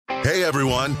Hey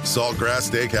everyone, Saltgrass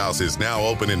Steakhouse is now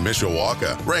open in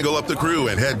Mishawaka. Wrangle up the crew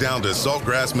and head down to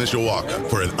Saltgrass Mishawaka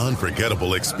for an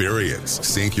unforgettable experience.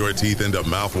 Sink your teeth into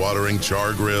mouth-watering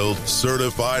char-grilled,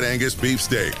 certified Angus beef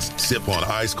steaks. Sip on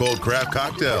ice-cold craft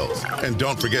cocktails. And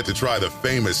don't forget to try the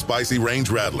famous spicy range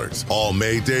rattlers, all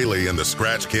made daily in the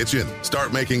Scratch Kitchen.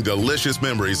 Start making delicious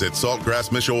memories at Saltgrass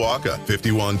Mishawaka,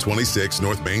 5126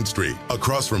 North Main Street,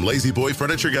 across from Lazy Boy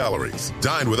Furniture Galleries.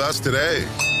 Dine with us today.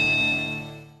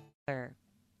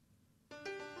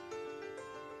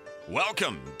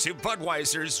 Welcome to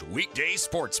Budweiser's Weekday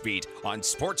Sports Beat on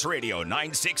Sports Radio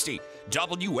 960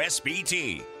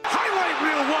 WSBT. Highlight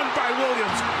reel won by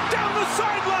Williams. Down the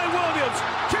sideline, Williams.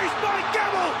 Chased by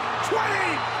Gamble. 20,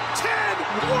 10.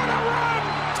 What a run.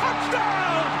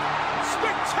 Touchdown.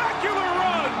 Spectacular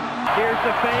run. Here's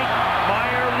the fake.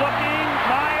 Meyer looking.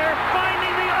 Meyer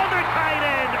finding the other tight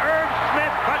end. Irv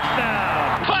Smith,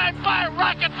 touchdown. 5-5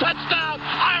 rocket touchdown.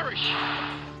 Irish.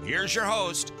 Here's your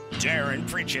host, Darren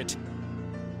Pritchett.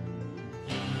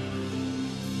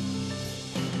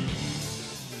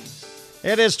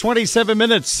 It is 27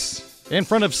 minutes in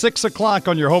front of 6 o'clock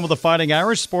on your home of the Fighting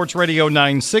Irish, Sports Radio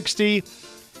 960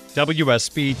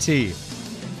 WSBT.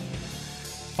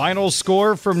 Final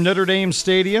score from Notre Dame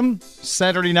Stadium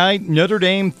Saturday night, Notre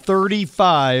Dame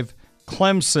 35,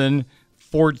 Clemson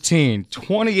 14.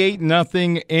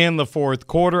 28-0 in the fourth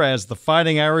quarter as the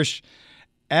Fighting Irish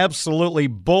absolutely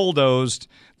bulldozed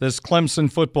this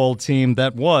Clemson football team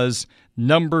that was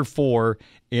number 4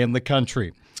 in the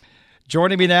country.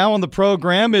 Joining me now on the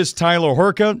program is Tyler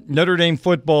Horka, Notre Dame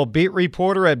football beat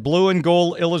reporter at Blue and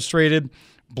Gold Illustrated,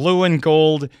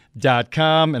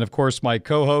 blueandgold.com, and of course my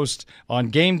co-host on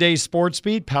Game Day Sports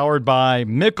Beat, powered by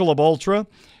Michelob Ultra,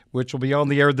 which will be on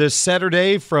the air this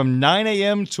Saturday from 9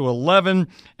 a.m. to 11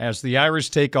 as the Irish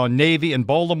take on Navy in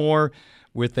Baltimore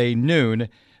with a noon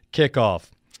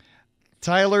kickoff.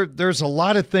 Tyler, there's a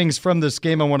lot of things from this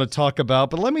game I want to talk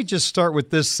about, but let me just start with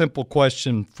this simple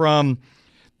question. From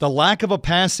the lack of a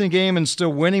passing game and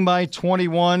still winning by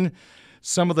 21,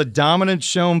 some of the dominance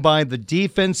shown by the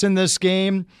defense in this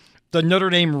game, the Notre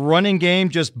Dame running game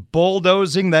just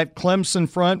bulldozing that Clemson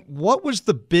front. What was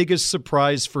the biggest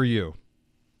surprise for you?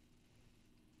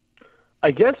 I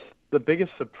guess the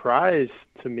biggest surprise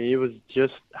to me was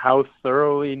just how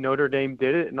thoroughly Notre Dame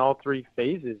did it in all three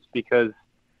phases, because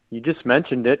you just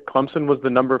mentioned it. Clemson was the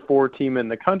number 4 team in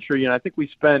the country, and I think we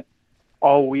spent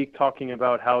all week talking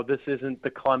about how this isn't the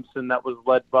Clemson that was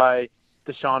led by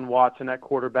Deshaun Watson at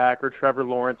quarterback or Trevor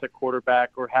Lawrence at quarterback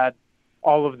or had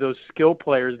all of those skill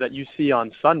players that you see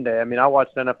on Sunday. I mean, I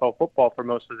watched NFL football for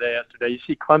most of the day yesterday. You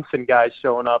see Clemson guys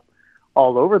showing up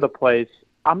all over the place.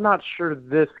 I'm not sure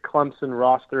this Clemson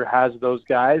roster has those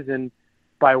guys, and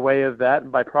by way of that,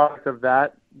 and by product of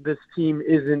that, this team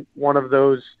isn't one of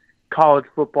those college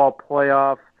football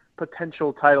playoff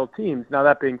potential title teams. Now,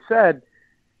 that being said,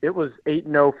 it was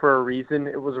 8-0 for a reason.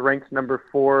 It was ranked number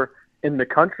 4 in the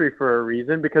country for a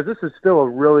reason, because this is still a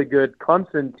really good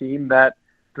Clemson team that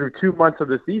through 2 months of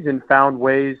the season found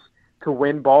ways to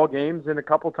win ball games and a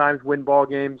couple times win ball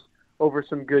games over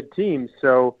some good teams.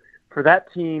 So for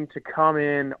that team to come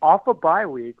in off a bye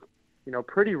week, you know,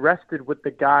 pretty rested with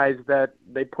the guys that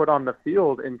they put on the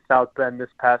field in South Bend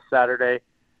this past Saturday,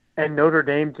 and Notre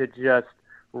Dame to just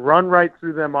run right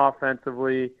through them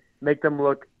offensively, make them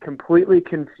look completely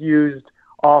confused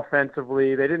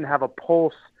offensively. They didn't have a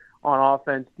pulse on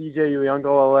offense. DJ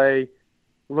Uiagalelei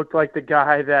looked like the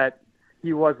guy that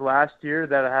he was last year,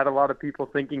 that had a lot of people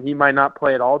thinking he might not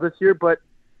play at all this year. But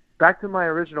back to my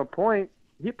original point,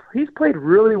 he's played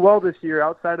really well this year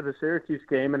outside of the Syracuse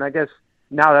game, and I guess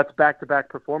now that's back-to-back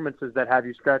performances that have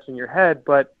you scratching your head.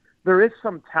 But there is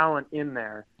some talent in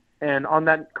there. And on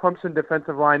that Clemson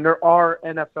defensive line, there are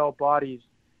NFL bodies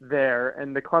there,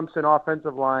 and the Clemson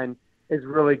offensive line is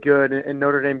really good, and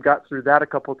Notre Dame got through that a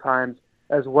couple times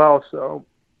as well. So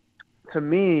to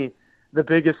me, the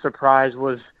biggest surprise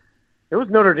was it was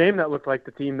Notre Dame that looked like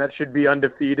the team that should be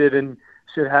undefeated and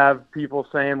should have people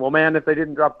saying, well, man, if they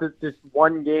didn't drop this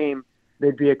one game,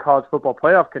 they'd be a college football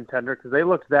playoff contender, because they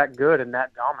looked that good and that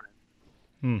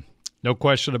dominant. No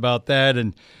question about that.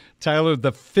 And Tyler,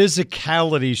 the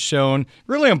physicality shown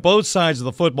really on both sides of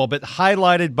the football, but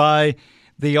highlighted by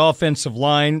the offensive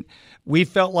line. We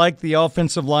felt like the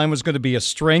offensive line was going to be a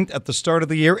strength at the start of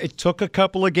the year. It took a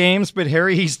couple of games, but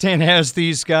Harry Easton has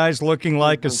these guys looking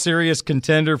like a serious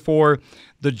contender for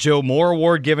the Joe Moore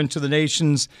Award given to the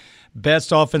nation's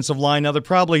best offensive line. Now, they're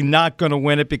probably not going to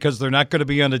win it because they're not going to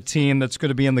be on a team that's going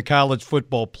to be in the college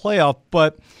football playoff,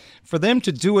 but for them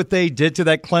to do what they did to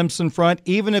that Clemson front,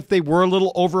 even if they were a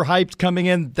little overhyped coming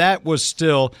in, that was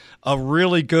still a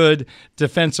really good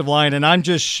defensive line. And I'm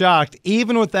just shocked,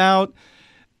 even without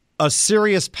a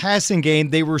serious passing game,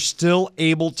 they were still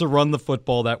able to run the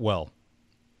football that well.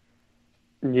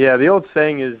 Yeah, the old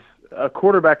saying is a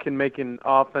quarterback can make an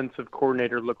offensive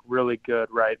coordinator look really good,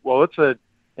 right? Well, it's an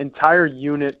entire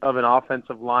unit of an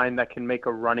offensive line that can make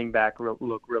a running back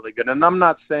look really good. And I'm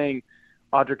not saying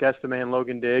Audric Estime and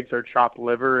Logan Diggs are chopped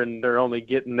liver and they're only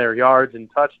getting their yards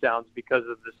and touchdowns because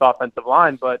of this offensive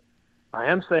line, but I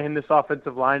am saying this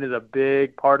offensive line is a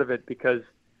big part of it, because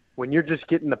when you're just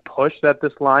getting the push that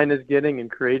this line is getting and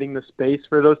creating the space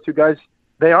for those two guys,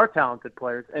 they are talented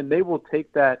players, and they will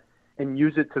take that and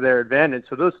use it to their advantage.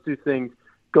 So those two things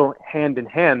go hand in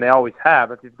hand. They always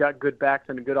have. If you've got good backs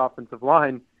and a good offensive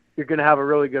line, you're going to have a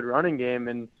really good running game.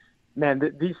 And,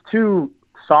 man, these two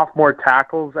sophomore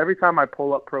tackles, every time I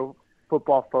pull up Pro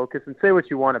Football Focus, and say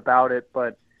what you want about it,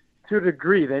 but to a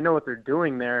degree, they know what they're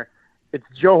doing there. It's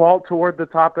Joe Alt toward the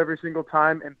top every single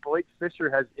time, and Blake Fisher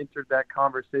has entered that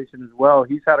conversation as well.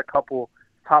 He's had a couple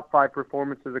top 5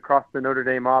 performances across the Notre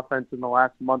Dame offense in the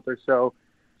last month or so.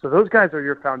 So those guys are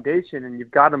your foundation, and you've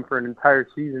got them for an entire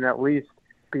season at least,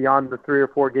 beyond the 3 or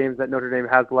 4 games that Notre Dame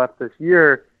has left this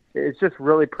year. It's just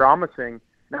really promising.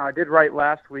 Now, I did write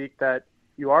last week that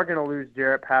you are going to lose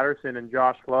Jarrett Patterson and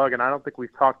Josh Lugg, and I don't think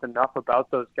we've talked enough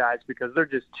about those guys because they're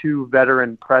just two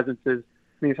veteran presences.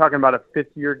 I mean, you're talking about a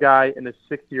 5th-year guy and a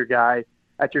 6th-year guy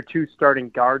at your 2 starting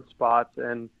guard spots,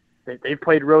 and they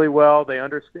played really well. They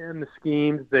understand the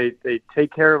schemes. They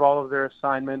take care of all of their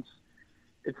assignments.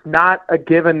 It's not a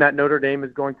given that Notre Dame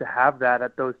is going to have that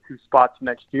at those 2 spots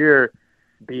next year,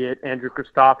 be it Andrew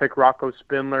Kristofic, Rocco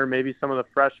Spindler, maybe some of the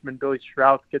freshmen, Billy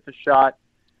Strauss gets a shot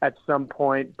at some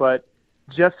point. But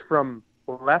just from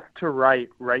left to right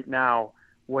now,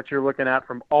 what you're looking at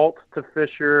from Alt to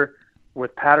Fisher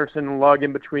with Patterson and Lugg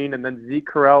in between, and then Zeke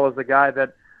Correll is a guy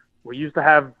that we used to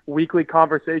have weekly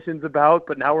conversations about,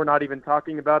 but now we're not even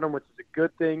talking about him, which is a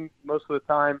good thing most of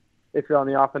the time. If you're on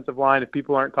the offensive line, if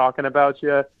people aren't talking about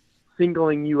you,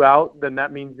 singling you out, then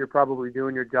that means you're probably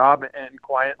doing your job and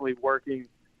quietly working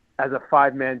as a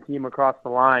 5-man team across the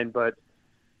line. But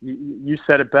you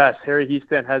said it best. Harry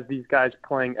Hiestand has these guys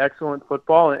playing excellent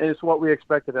football, and it's what we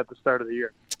expected at the start of the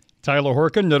year. Tyler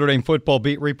Horkin, Notre Dame football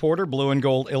beat reporter, Blue and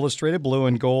Gold Illustrated,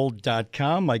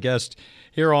 blueandgold.com. My guest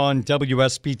here on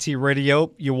WSBT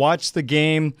Radio. You watched the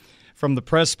game from the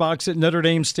press box at Notre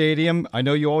Dame Stadium. I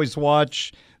know you always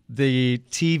watch the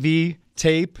TV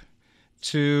tape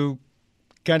to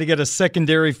kind of get a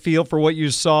secondary feel for what you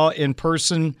saw in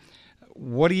person.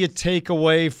 What do you take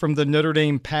away from the Notre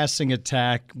Dame passing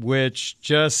attack, which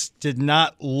just did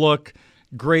not look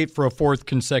great for a 4th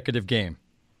consecutive game?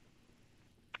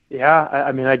 Yeah,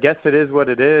 I mean, I guess it is what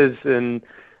it is. And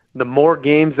the more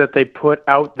games that they put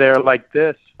out there like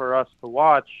this for us to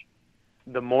watch,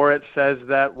 the more it says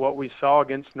that what we saw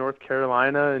against North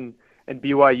Carolina and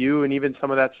BYU and even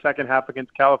some of that second half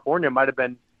against California might have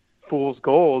been fool's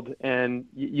gold. And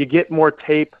you get more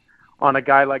tape on a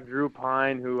guy like Drew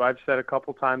Pine, who I've said a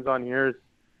couple times on here is,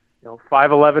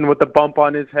 5'11" with a bump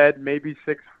on his head, maybe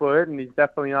 6 foot, and he's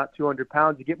definitely not 200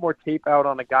 pounds. You get more tape out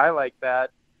on a guy like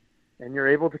that, and you're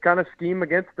able to kind of scheme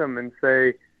against them and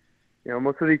say,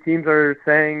 most of these teams are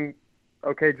saying,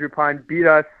 okay, Drew Pine beat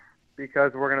us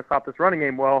because we're going to stop this running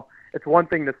game. Well, it's one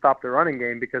thing to stop the running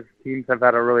game because teams have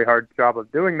had a really hard job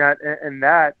of doing that, and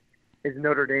that is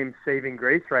Notre Dame's saving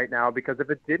grace right now, because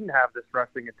if it didn't have this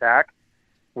rushing attack,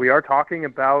 we are talking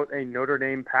about a Notre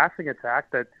Dame passing attack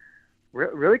that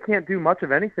really can't do much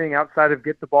of anything outside of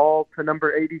get the ball to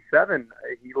number 87.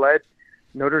 He led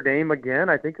Notre Dame again.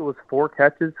 I think it was 4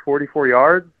 catches, 44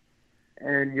 yards.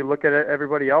 And you look at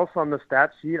everybody else on the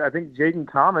stat sheet, I think Jaden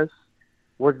Thomas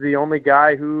was the only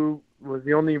guy who was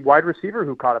the only wide receiver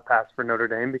who caught a pass for Notre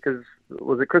Dame, because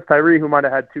was it Chris Tyree who might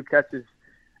have had 2 catches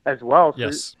as well? So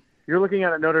yes. You're looking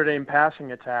at a Notre Dame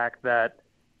passing attack that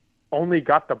only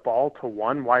got the ball to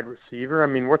 1 wide receiver. I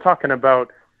mean, we're talking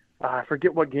about, I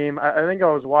forget what game. I think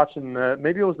I was watching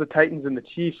maybe it was the Titans and the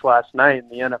Chiefs last night in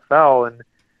the NFL, and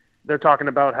they're talking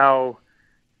about how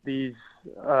these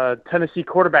Tennessee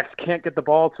quarterbacks can't get the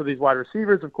ball to these wide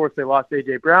receivers. Of course, they lost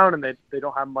A.J. Brown, and they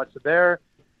don't have much there.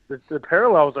 The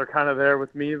parallels are kind of there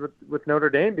with me with Notre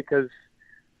Dame, because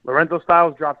Lorenzo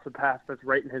Styles drops the pass that's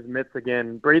right in his mitts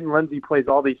again. Braden Lindsey plays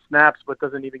all these snaps but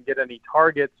doesn't even get any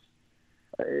targets.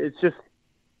 It's just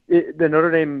the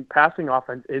Notre Dame passing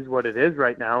offense is what it is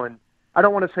right now, and I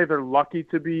don't want to say they're lucky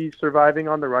to be surviving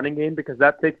on the running game, because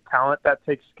that takes talent, that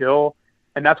takes skill,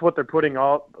 and that's what they're putting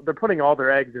all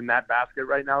their eggs in that basket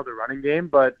right now, the running game.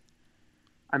 But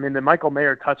I mean, the Michael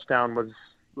Mayer touchdown was,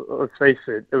 let's face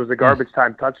it, it was a garbage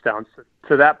time touchdown. So,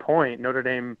 to that point, Notre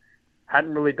Dame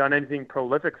hadn't really done anything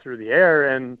prolific through the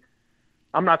air, and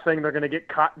I'm not saying they're going to get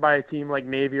caught by a team like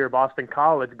Navy or Boston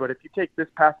College, but if you take this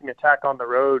passing attack on the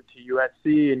road to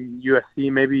USC, and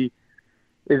USC maybe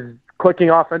is clicking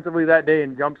offensively that day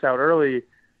and jumps out early,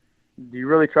 do you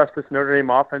really trust this Notre Dame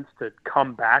offense to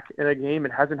come back in a game?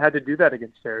 It hasn't had to do that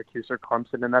against Syracuse or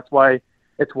Clemson, and that's why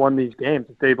it's won these games.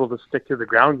 It's able to stick to the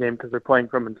ground game because they're playing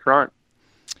from in front.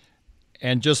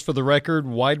 And just for the record,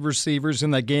 wide receivers in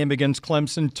that game against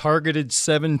Clemson targeted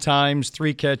 7 times,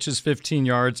 3 catches, 15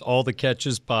 yards, all the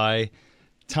catches by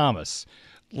Thomas.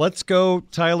 Let's go,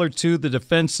 Tyler, to the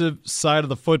defensive side of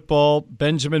the football.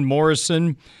 Benjamin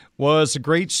Morrison was a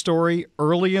great story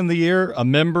early in the year, a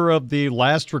member of the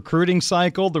last recruiting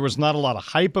cycle. There was not a lot of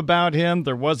hype about him.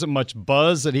 There wasn't much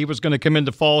buzz that he was going to come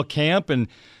into fall camp and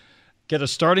get a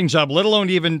starting job, let alone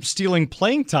even stealing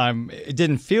playing time. It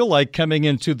didn't feel like coming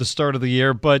into the start of the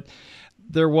year, but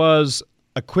there was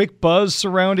a quick buzz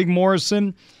surrounding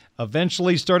Morrison,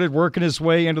 eventually started working his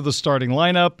way into the starting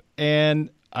lineup, and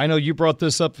I know you brought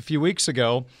this up a few weeks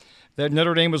ago, that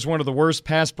Notre Dame was one of the worst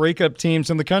pass breakup teams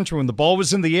in the country. When the ball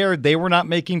was in the air, they were not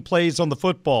making plays on the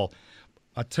football.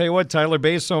 I'll tell you what, Tyler,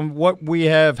 based on what we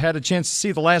have had a chance to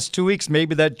see the last 2 weeks,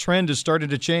 maybe that trend is starting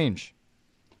to change.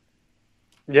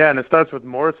 Yeah, and it starts with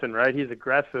Morrison, right? He's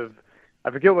aggressive.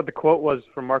 I forget what the quote was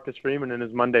from Marcus Freeman in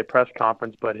his Monday press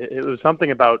conference, but it was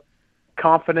something about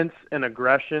confidence and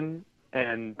aggression,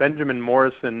 and Benjamin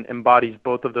Morrison embodies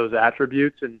both of those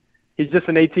attributes, and he's just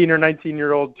an 18 or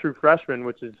 19-year-old true freshman,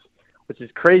 which is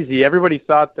crazy. Everybody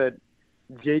thought that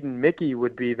Jaden Mickey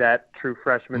would be that true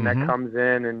freshman that comes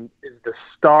in and is the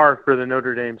star for the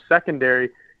Notre Dame secondary,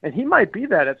 and he might be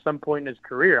that at some point in his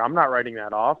career. I'm not writing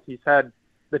that off. He's had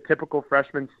the typical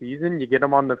freshman season. You get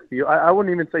him on the field. I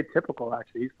wouldn't even say typical,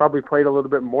 actually. He's probably played a little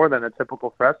bit more than a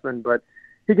typical freshman, but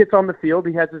he gets on the field.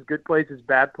 He has his good plays, his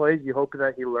bad plays. You hope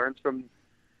that he learns from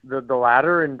the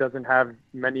latter and doesn't have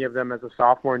many of them as a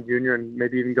sophomore and junior and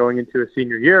maybe even going into a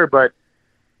senior year. But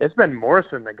it's been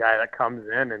Morrison, the guy that comes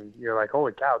in, and you're like,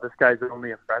 holy cow, this guy's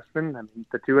only a freshman. I mean,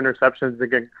 the 2 interceptions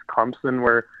against Clemson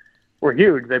were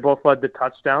huge. They both led to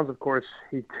touchdowns. Of course,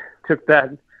 he took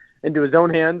that into his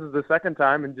own hands the second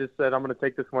time and just said, I'm going to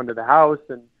take this one to the house.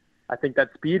 And I think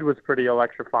that speed was pretty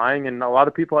electrifying. And a lot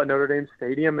of people at Notre Dame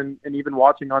Stadium and even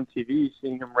watching on TV,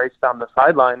 seeing him race down the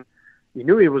sideline, you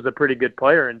knew he was a pretty good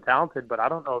player and talented, but I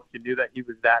don't know if you knew that he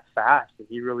was that fast. And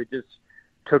he really just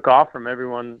took off from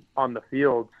everyone on the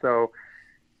field. So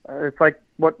it's like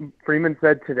what Freeman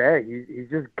said today. He's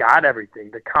just got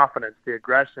everything, the confidence, the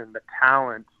aggression, the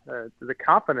talent. The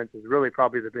confidence is really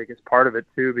probably the biggest part of it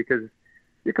too, because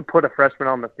you could put a freshman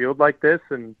on the field like this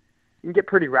and you can get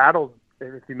pretty rattled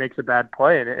if he makes a bad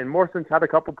play. And Morrison's had a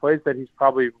couple plays that he's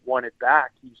probably won it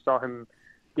back. You saw him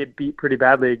get beat pretty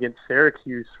badly against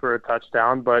Syracuse for a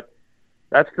touchdown, but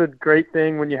that's the great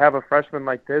thing when you have a freshman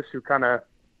like this who kind of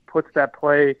puts that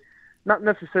play not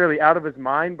necessarily out of his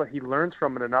mind, but he learns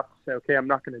from it enough to say, okay, I'm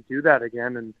not going to do that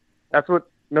again. And that's what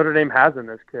Notre Dame has in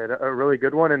this kid, a really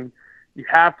good one. And you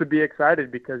have to be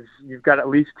excited because you've got at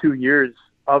least 2 years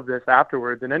of this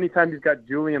afterwards. And anytime you've got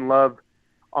Julian Love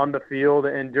on the field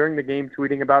and during the game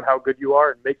tweeting about how good you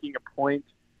are and making a point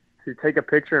to take a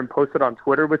picture and post it on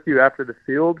Twitter with you after the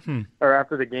field or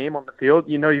after the game on the field,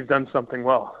 you know you've done something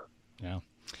well. Yeah.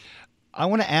 I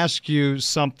want to ask you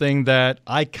something that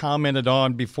I commented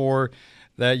on before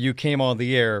that you came on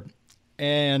the air,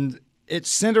 and it's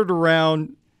centered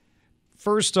around,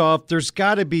 first off, there's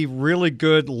got to be really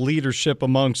good leadership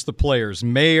amongst the players.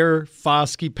 Mayer,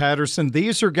 Foskey, Patterson,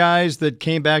 these are guys that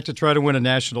came back to try to win a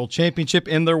national championship,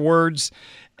 in their words,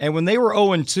 and when they were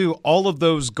 0-2, all of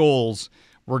those goals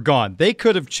were gone. They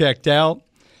could have checked out.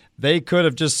 They could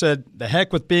have just said, the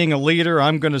heck with being a leader,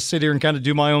 I'm going to sit here and kind of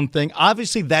do my own thing.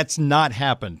 Obviously, that's not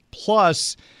happened.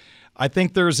 Plus, I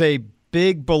think there's a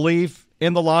big belief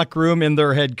in the locker room, in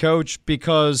their head coach,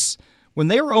 because when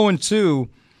they were 0-2,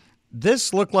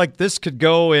 this looked like this could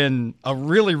go in a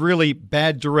really, really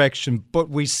bad direction. But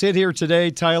we sit here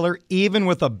today, Tyler, even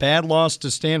with a bad loss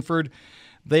to Stanford,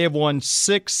 they have won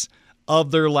 6 of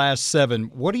their last 7.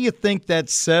 What do you think that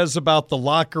says about the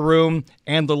locker room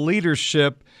and the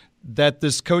leadership that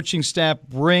this coaching staff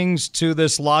brings to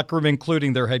this locker room,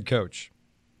 including their head coach?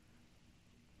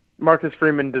 Marcus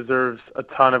Freeman deserves a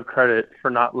ton of credit for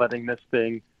not letting this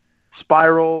thing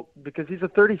spiral, because he's a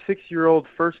 36-year-old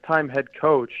first-time head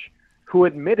coach who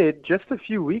admitted just a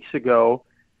few weeks ago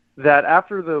that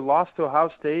after the loss to Ohio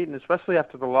State, and especially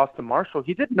after the loss to Marshall,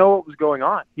 he didn't know what was going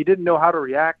on. He didn't know how to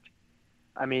react.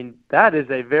 I mean, that is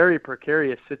a very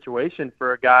precarious situation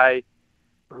for a guy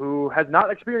who has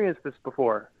not experienced this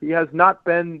before. He has not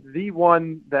been the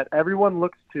one that everyone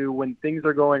looks to when things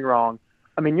are going wrong.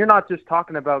 I mean, you're not just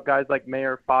talking about guys like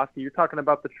Mayer, Foskey. You're talking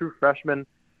about the true freshmen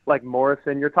like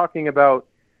Morrison. You're talking about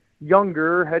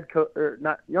younger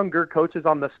coaches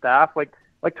on the staff, like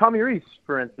Tommy Rees,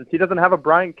 for instance. He doesn't have a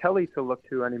Brian Kelly to look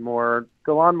to anymore, or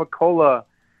Delan McCullough,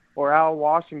 or Al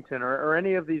Washington, or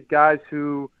any of these guys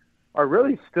who are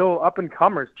really still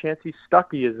up-and-comers. Chancey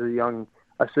Stuckey is a young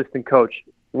assistant coach.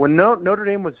 When Notre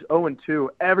Dame was 0-2,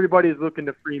 everybody's looking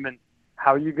to Freeman.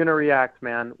 How are you going to react,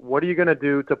 man? What are you going to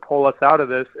do to pull us out of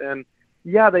this? And,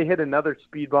 yeah, they hit another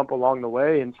speed bump along the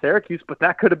way in Syracuse, but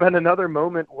that could have been another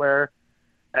moment where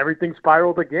everything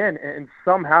spiraled again, and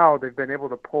somehow they've been able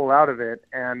to pull out of it.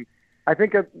 And I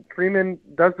think Freeman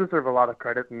does deserve a lot of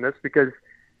credit in this, because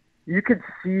you could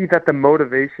see that the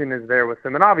motivation is there with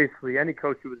him. And obviously any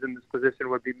coach who was in this position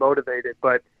would be motivated,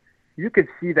 but you could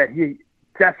see that he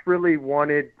desperately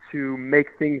wanted to make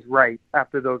things right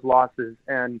after those losses.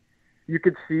 And you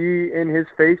could see in his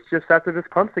face just after this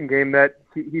Clemson game that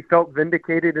he felt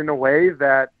vindicated in a way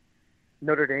that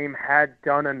Notre Dame had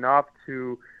done enough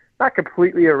to not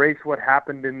completely erase what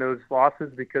happened in those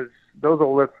losses, because those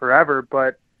will live forever,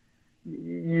 but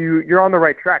you're on the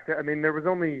right track. I mean, there was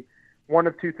only one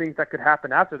of two things that could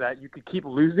happen after that. You could keep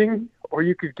losing, or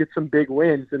you could get some big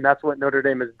wins, and that's what Notre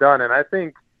Dame has done. And I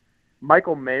think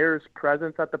Michael Mayer's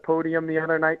presence at the podium the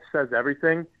other night says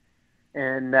everything,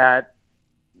 and that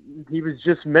he was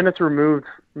just minutes removed.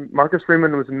 Marcus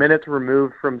Freeman was minutes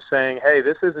removed from saying, hey,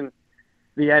 this isn't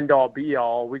the end-all,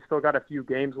 be-all. We still got a few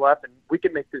games left, and we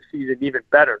can make this season even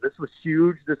better. This was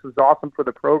huge. This was awesome for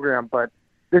the program, but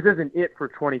this isn't it for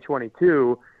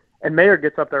 2022. And Mayer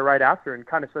gets up there right after and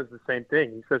kind of says the same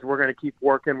thing. He says, we're going to keep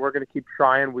working. We're going to keep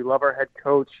trying. We love our head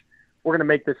coach. We're going to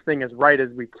make this thing as right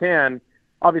as we can.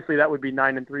 Obviously, that would be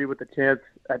 9-3 with a chance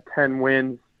at 10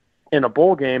 wins in a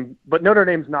bowl game. But Notre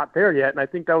Dame's not there yet, and I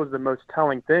think that was the most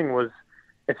telling thing. Was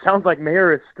it sounds like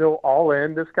Mayer is still all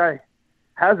in. This guy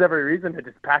has every reason to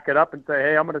just pack it up and say,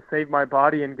 hey, I'm going to save my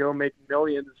body and go make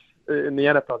millions in the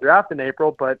NFL draft in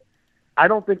April. But I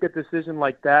don't think a decision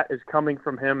like that is coming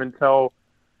from him until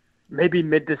maybe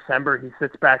mid-December. He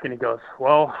sits back and he goes,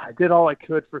 well, I did all I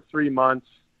could for 3 months.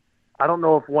 I don't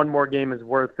know if one more game is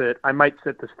worth it. I might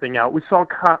sit this thing out. We saw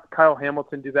Kyle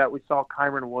Hamilton do that. We saw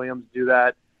Kyron Williams do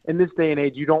that. In this day and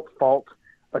age, you don't fault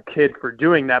a kid for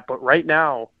doing that. But right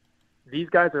now, these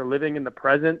guys are living in the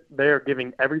present. They are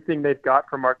giving everything they've got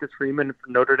for Marcus Freeman and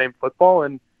for Notre Dame football.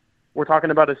 And we're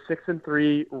talking about a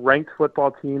 6-3 ranked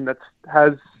football team that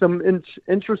has some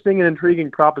interesting and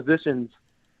intriguing propositions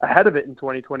ahead of it in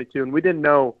 2022. And we didn't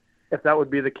know if that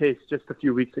would be the case just a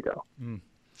few weeks ago.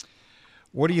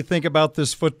 What do you think about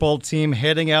this football team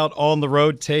heading out on the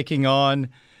road, taking on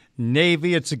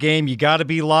Navy? It's a game you got to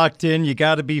be locked in. You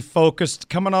got to be focused.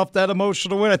 Coming off that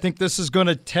emotional win, I think this is going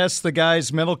to test the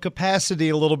guys' mental capacity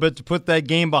a little bit to put that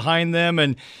game behind them.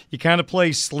 And you kind of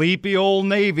play sleepy old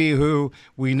Navy, who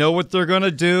we know what they're going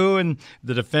to do, and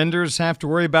the defenders have to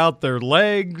worry about their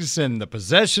legs, and the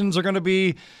possessions are going to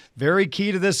be very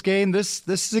key to this game. This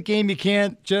is a game you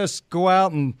can't just go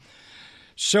out and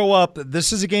show up.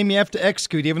 This is a game you have to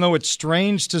execute, even though it's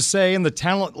strange to say, and the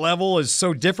talent level is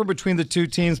so different between the two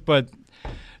teams. But,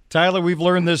 Tyler, we've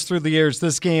learned this through the years.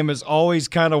 This game is always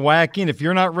kind of wacky, and if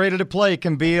you're not ready to play, it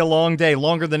can be a long day,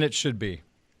 longer than it should be.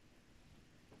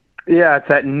 Yeah,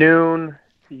 it's at noon.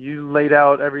 You laid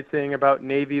out everything about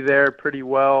Navy there pretty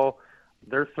well.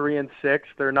 They're 3-6.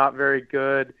 They're not very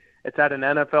good. It's at an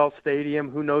NFL stadium.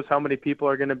 Who knows how many people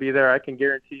are going to be there? I can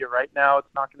guarantee you right now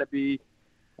it's not going to be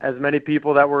as many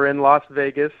people that were in Las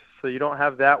Vegas, so you don't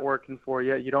have that working for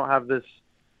you. You don't have the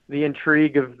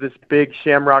intrigue of this big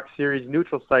Shamrock Series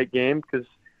neutral site game, because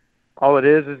all it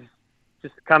is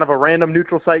just kind of a random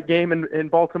neutral site game in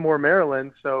Baltimore,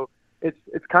 Maryland. So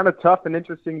it's kind of tough and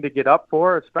interesting to get up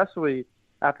for, especially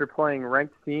after playing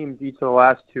ranked teams each of the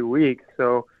last 2 weeks.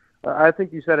 So I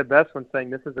think you said it best when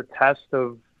saying this is a test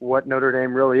of what Notre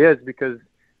Dame really is, because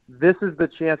this is the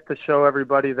chance to show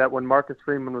everybody that when Marcus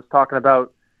Freeman was talking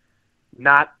about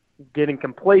not getting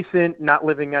complacent, not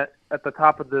living at the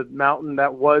top of the mountain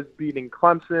that was beating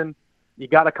Clemson. You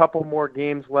got a couple more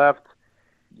games left.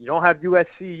 You don't have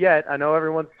USC yet. I know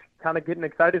everyone's kind of getting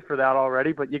excited for that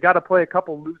already, but you got to play a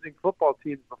couple losing football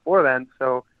teams before then.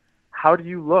 So how do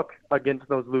you look against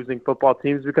those losing football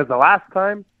teams? Because the last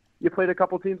time you played a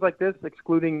couple teams like this,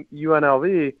 excluding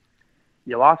UNLV,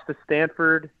 you lost to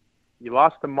Stanford, you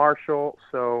lost to Marshall.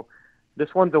 So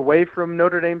this one's away from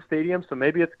Notre Dame Stadium, so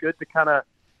maybe it's good to kind of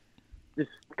just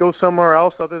go somewhere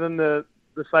else other than the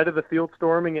site of the field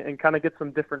storming and kind of get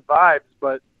some different vibes.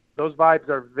 But those vibes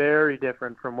are very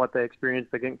different from what they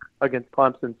experienced against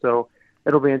Clemson. So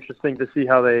it'll be interesting to see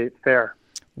how they fare.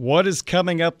 What is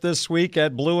coming up this week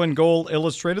at Blue and Gold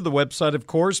Illustrated? The website, of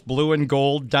course,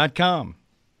 blueandgold.com.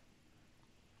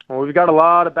 Well, we've got a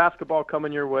lot of basketball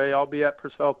coming your way. I'll be at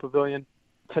Purcell Pavilion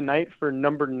tonight for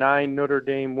number 9 Notre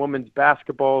Dame women's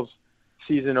basketball's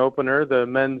season opener. The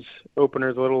men's opener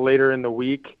is a little later in the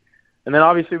week. And then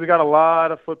obviously we got a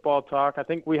lot of football talk. I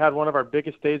think we had one of our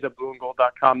biggest days at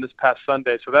blueandgold.com this past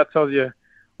Sunday. So that tells you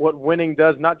what winning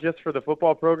does, not just for the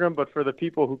football program, but for the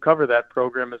people who cover that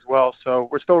program as well. So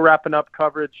we're still wrapping up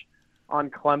coverage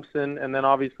on Clemson, and then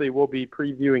obviously we'll be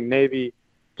previewing Navy.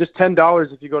 Just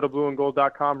 $10 if you go to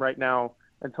blueandgold.com right now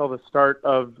until the start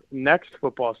of next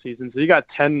football season. So you got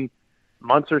 10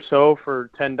 months or so for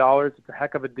 $10. It's a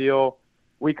heck of a deal.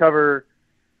 We cover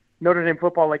Notre Dame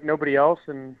football like nobody else,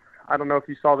 and I don't know if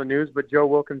you saw the news, but Joe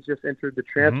Wilkins just entered the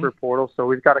transfer portal, so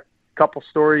we've got a couple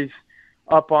stories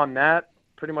up on that.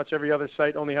 Pretty much every other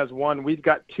site only has one. We've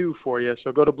got 2 for you,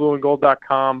 so go to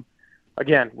blueandgold.com.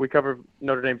 Again, we cover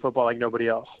Notre Dame football like nobody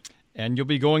else. And you'll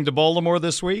be going to Baltimore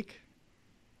this week?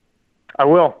 I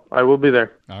will. I will be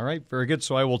there. All right, very good.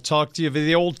 So I will talk to you via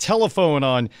the old telephone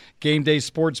on Game Day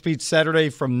Sports Beat Saturday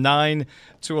from 9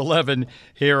 to 11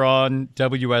 here on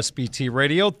WSBT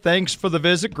Radio. Thanks for the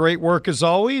visit. Great work as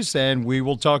always, and we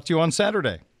will talk to you on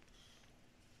Saturday.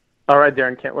 All right,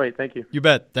 Darren. Can't wait. Thank you. You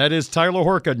bet. That is Tyler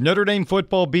Horka, Notre Dame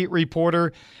football beat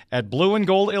reporter at Blue and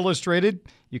Gold Illustrated.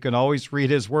 You can always read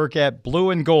his work at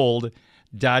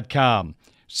blueandgold.com.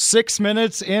 6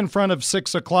 minutes in front of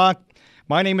 6 o'clock.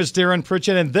 My name is Darren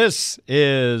Pritchett, and this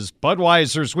is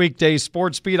Budweiser's Weekday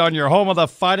Sports Beat on your home of the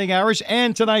Fighting Irish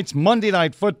and tonight's Monday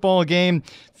Night Football game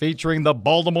featuring the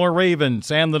Baltimore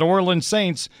Ravens and the New Orleans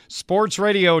Saints. Sports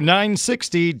Radio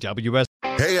 960 WS.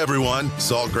 Hey everyone,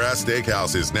 Saltgrass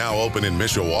Steakhouse is now open in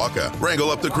Mishawaka. Wrangle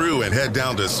up the crew and head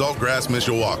down to Saltgrass,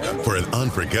 Mishawaka for an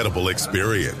unforgettable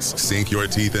experience. Sink your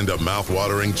teeth into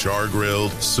mouth-watering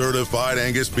char-grilled, certified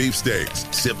Angus beef steaks.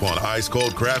 Sip on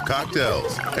ice-cold craft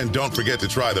cocktails. And don't forget to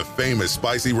try the famous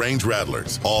spicy range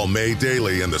rattlers, all made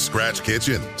daily in the Scratch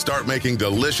Kitchen. Start making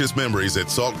delicious memories at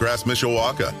Saltgrass,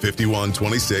 Mishawaka,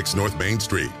 5126 North Main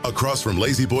Street, across from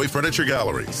Lazy Boy Furniture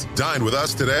Galleries. Dine with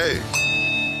us today.